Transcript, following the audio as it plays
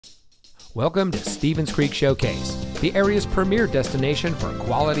Welcome to Stevens Creek Showcase, the area's premier destination for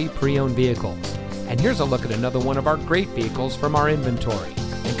quality pre-owned vehicles. And here's a look at another one of our great vehicles from our inventory,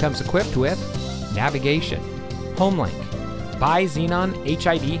 and comes equipped with navigation, HomeLink, bi-xenon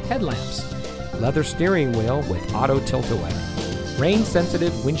HID headlamps, leather steering wheel with auto tilt-away,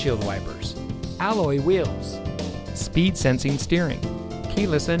 rain-sensitive windshield wipers, alloy wheels, speed-sensing steering,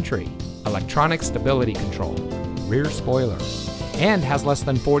 keyless entry, electronic stability control, rear spoiler, and has less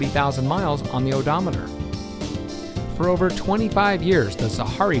than 40,000 miles on the odometer. For over 25 years, the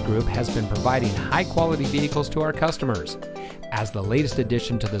Zahari Group has been providing high-quality vehicles to our customers. As the latest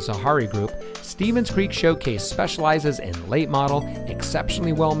addition to the Zahari Group, Stevens Creek Showcase specializes in late-model,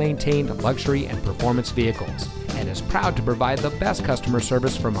 exceptionally well-maintained luxury and performance vehicles, and is proud to provide the best customer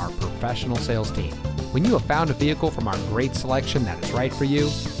service from our professional sales team. When you have found a vehicle from our great selection that is right for you,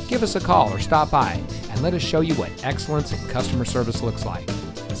 give us a call or stop by and let us show you what excellence in customer service looks like.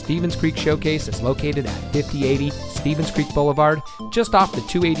 Stevens Creek Showcase is located at 5080 Stevens Creek Boulevard, just off the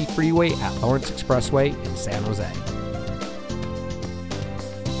 280 freeway at Lawrence Expressway in San Jose.